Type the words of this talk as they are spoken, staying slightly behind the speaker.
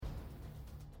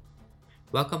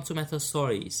Welcome to Meta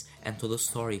Stories and to the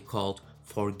story called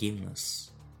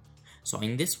Forgiveness. So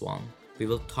in this one, we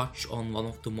will touch on one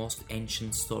of the most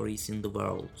ancient stories in the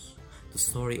world, the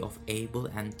story of Abel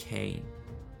and Cain.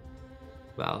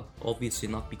 Well, obviously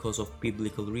not because of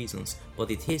biblical reasons,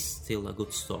 but it is still a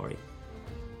good story.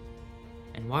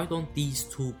 And why don't these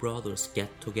two brothers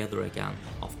get together again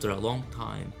after a long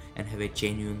time and have a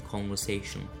genuine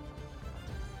conversation?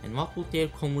 And what would their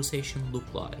conversation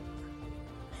look like?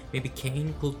 Maybe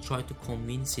Cain could try to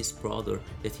convince his brother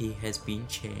that he has been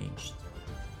changed.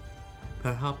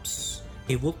 Perhaps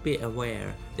he would be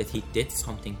aware that he did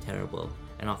something terrible,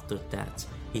 and after that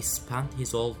he spent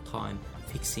his whole time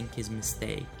fixing his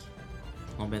mistake,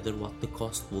 no matter what the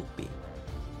cost would be.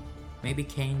 Maybe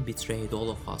Cain betrayed all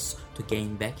of us to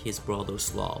gain back his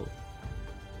brother's love.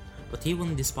 But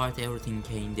even despite everything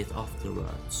Cain did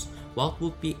afterwards, what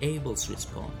would be Abel's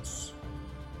response?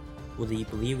 Would he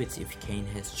believe it if Cain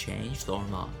has changed or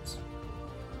not?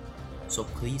 So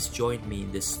please join me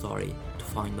in this story to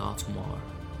find out more.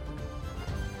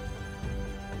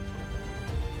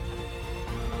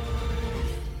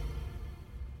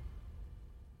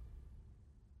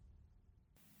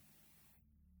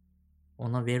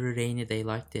 On a very rainy day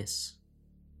like this,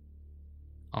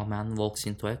 a man walks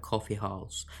into a coffee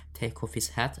house, takes off his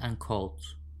hat and coat,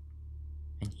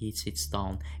 and he sits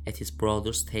down at his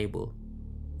brother's table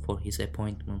for his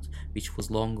appointment, which was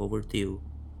long overdue.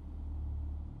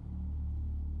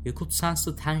 You could sense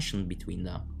the tension between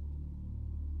them.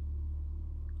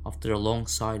 After a long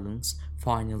silence,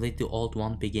 finally the old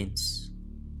one begins.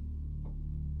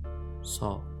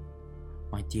 So,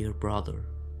 my dear brother,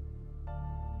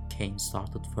 Cain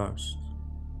started first.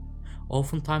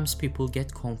 Oftentimes people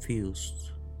get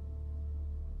confused.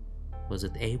 Was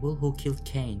it Abel who killed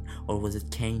Cain, or was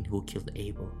it Cain who killed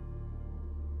Abel?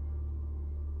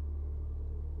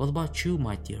 What about you,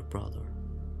 my dear brother?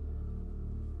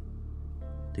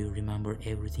 Do you remember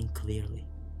everything clearly?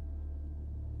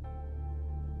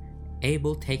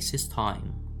 Abel takes his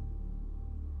time.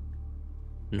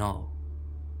 No,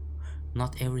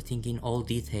 not everything in all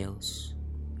details,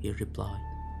 he replied.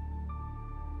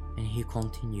 And he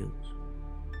continued,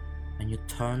 when you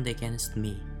turned against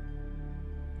me,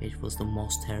 it was the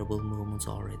most terrible moment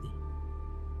already.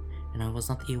 And I was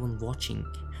not even watching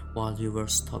while you were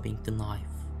stabbing the knife.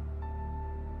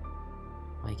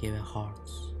 I gave a heart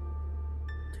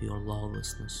to your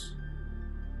lawlessness.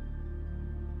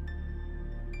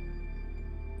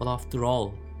 But after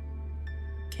all,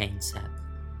 Cain said,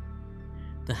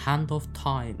 the hand of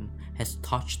time has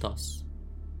touched us.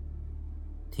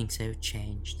 Things have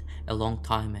changed a long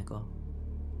time ago.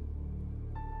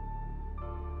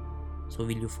 So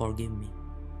will you forgive me?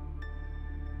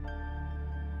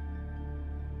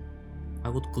 I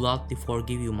would gladly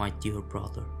forgive you, my dear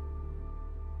brother.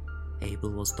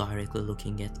 Abel was directly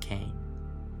looking at Cain.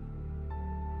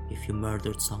 If you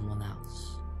murdered someone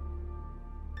else,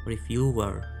 or if you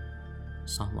were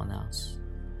someone else,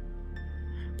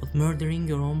 but murdering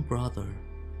your own brother,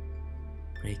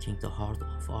 breaking the heart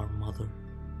of our mother,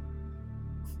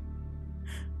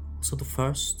 also the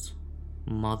first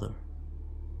mother.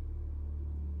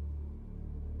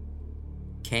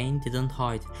 Cain didn't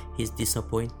hide his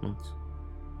disappointment,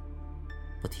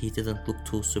 but he didn't look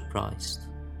too surprised.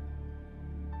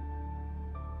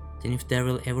 Then if there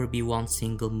will ever be one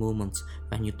single moment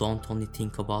when you don't only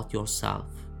think about yourself,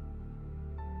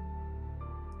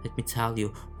 let me tell you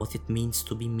what it means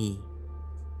to be me,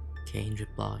 Cain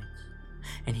replied,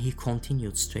 and he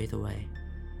continued straight away.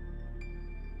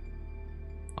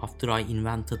 After I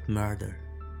invented murder,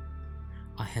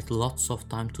 I had lots of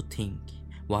time to think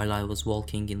while I was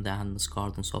walking in the endless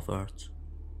gardens of earth,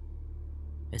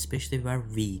 especially where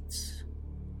weeds,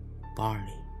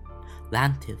 barley,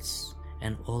 lentils,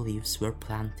 and olives were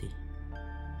plenty.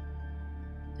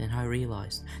 Then I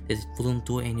realized that it wouldn't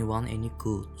do anyone any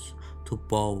good to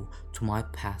bow to my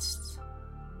past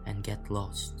and get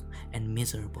lost and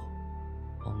miserable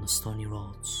on the stony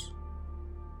roads.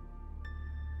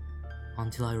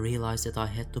 Until I realized that I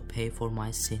had to pay for my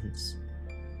sins,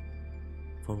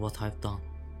 for what I've done,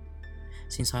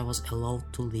 since I was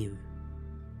allowed to live.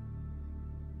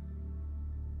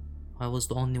 I was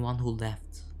the only one who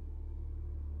left,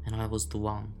 and I was the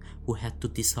one who had to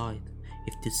decide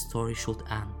if this story should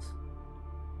end,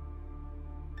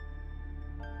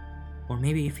 or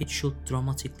maybe if it should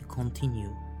dramatically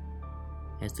continue,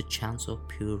 as the chance of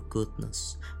pure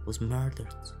goodness was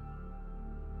murdered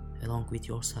along with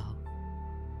yourself.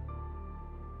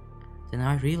 Then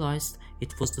I realized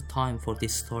it was the time for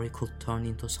this story could turn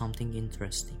into something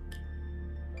interesting,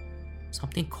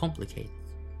 something complicated.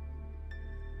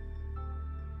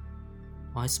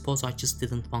 I suppose I just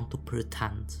didn't want to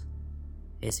pretend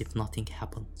as if nothing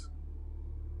happened.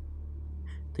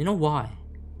 Do you know why?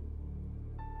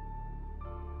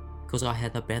 Because I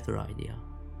had a better idea.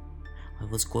 I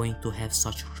was going to have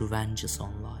such revenges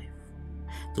on life.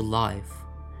 The life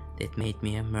that made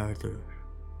me a murderer,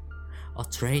 a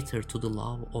traitor to the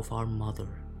love of our mother.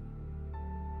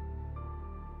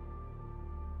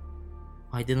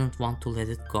 I didn't want to let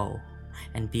it go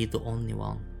and be the only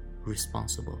one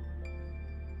responsible.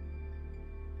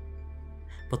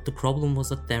 But the problem was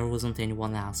that there wasn't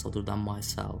anyone else other than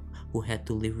myself who had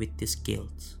to live with this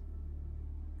guilt.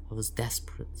 I was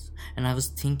desperate, and I was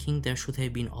thinking there should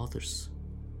have been others.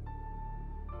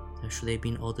 There should have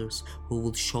been others who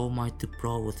would show my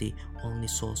depravity only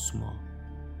so small.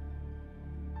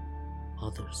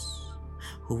 Others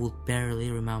who would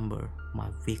barely remember my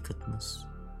wickedness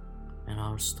and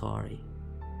our story.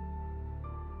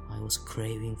 I was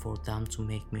craving for them to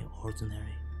make me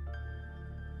ordinary.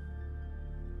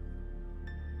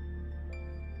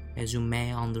 As you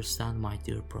may understand, my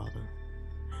dear brother,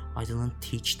 I didn't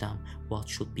teach them what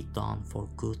should be done for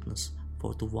goodness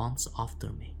for the ones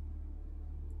after me.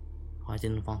 I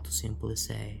didn't want to simply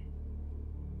say,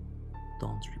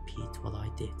 don't repeat what I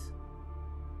did.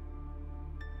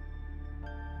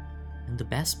 And the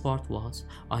best part was,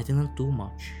 I didn't do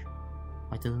much.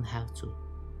 I didn't have to.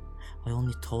 I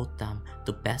only taught them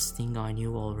the best thing I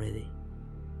knew already.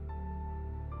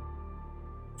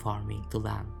 Farming the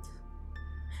land.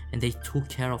 And they took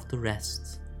care of the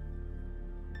rest.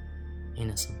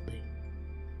 Innocently.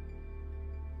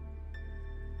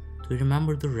 Do you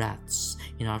remember the rats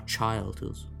in our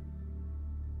childhood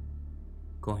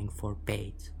going for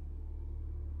bait?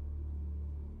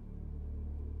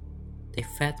 They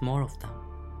fed more of them.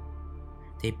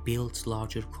 They built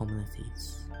larger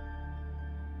communities.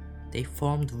 They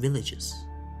formed villages.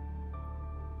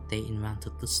 They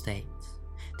invented the state.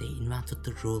 They invented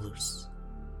the rulers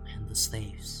and the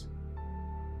slaves.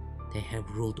 They have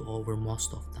ruled over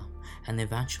most of them, and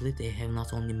eventually they have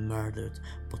not only murdered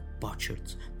but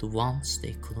butchered the ones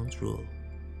they couldn't rule.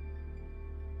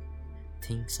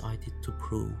 Things I did to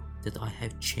prove that I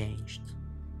have changed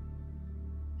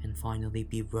and finally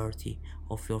be worthy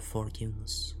of your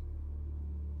forgiveness.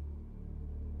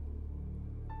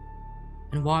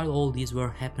 And while all these were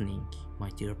happening, my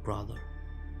dear brother,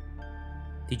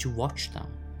 did you watch them?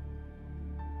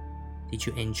 Did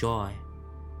you enjoy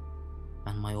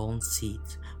when my own seed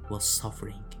was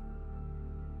suffering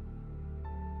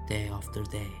day after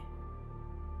day?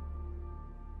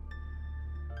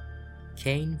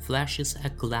 Cain flashes a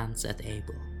glance at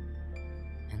Abel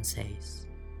and says,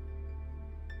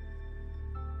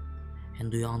 and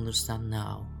do you understand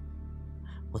now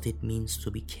what it means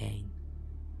to be Cain?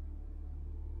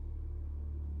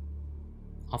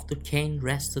 After Cain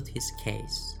rested his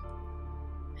case,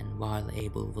 and while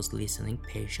Abel was listening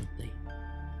patiently,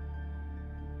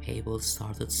 Abel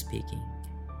started speaking.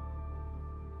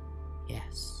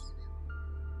 Yes,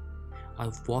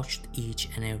 I've watched each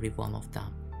and every one of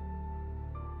them.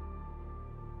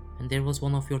 And there was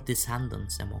one of your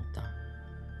descendants among them,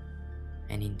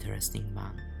 an interesting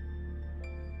man.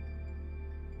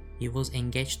 He was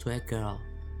engaged to a girl.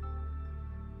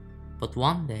 But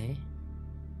one day,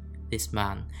 this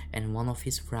man and one of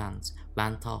his friends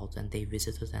went out and they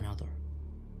visited another.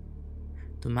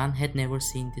 The man had never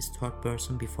seen this third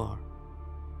person before,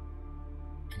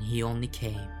 and he only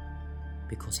came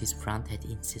because his friend had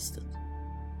insisted.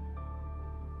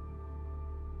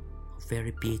 A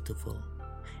very beautiful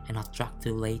and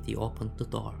attractive lady opened the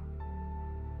door.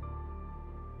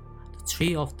 The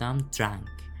three of them drank,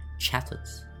 chatted,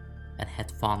 and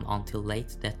had fun until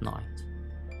late that night.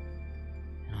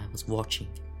 And I was watching.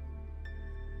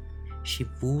 She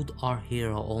wooed our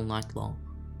hero all night long,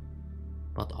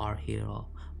 but our hero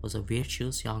was a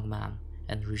virtuous young man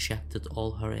and rejected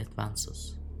all her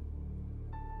advances.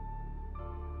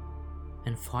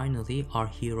 And finally, our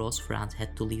hero's friend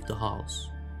had to leave the house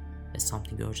as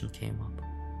something urgent came up.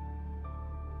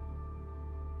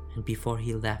 And before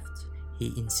he left,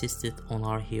 he insisted on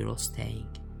our hero staying.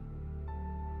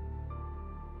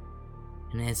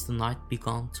 And as the night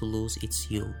began to lose its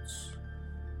hues,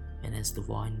 and as the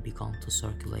wine began to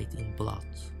circulate in blood,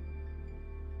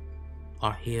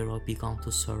 our hero began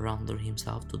to surrender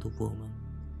himself to the woman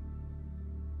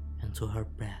and to her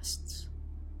breasts.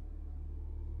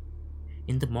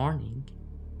 In the morning,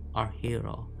 our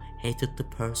hero hated the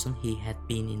person he had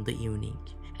been in the evening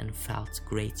and felt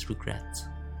great regret.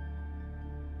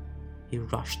 He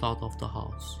rushed out of the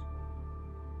house.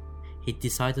 He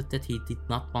decided that he did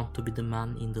not want to be the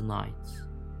man in the night.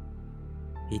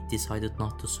 He decided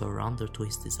not to surrender to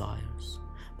his desires,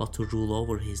 but to rule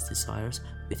over his desires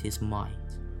with his might.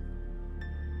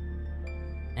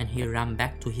 And he ran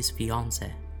back to his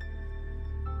fiancée,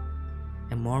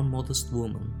 a more modest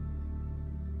woman.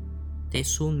 They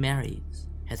soon married,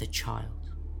 had a child,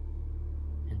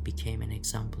 and became an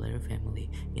exemplary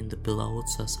family in the beloved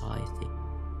society.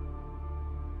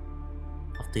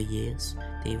 After years,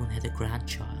 they even had a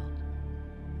grandchild,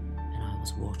 and I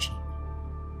was watching.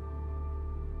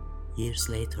 Years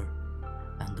later,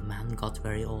 when the man got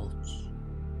very old,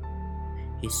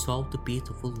 he saw the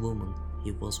beautiful woman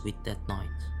he was with that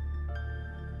night.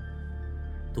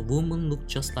 The woman looked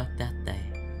just like that day,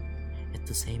 at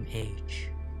the same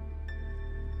age.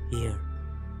 Here,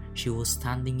 she was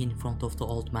standing in front of the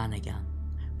old man again,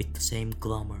 with the same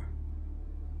glamour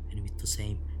and with the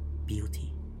same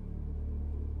beauty.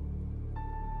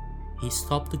 He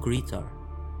stopped to greet her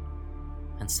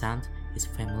and sent his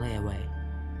family away,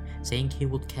 saying he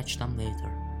would catch them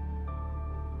later.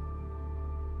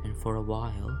 And for a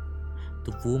while,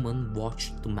 the woman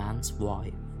watched the man's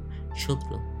wife,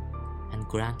 children, and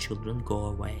grandchildren go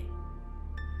away,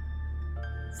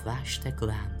 flashed a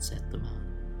glance at the man,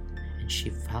 and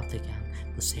she felt again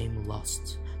the same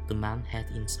lust the man had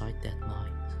inside that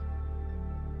night.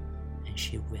 And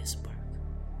she whispered,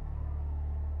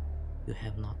 "You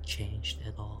have not changed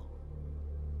at all."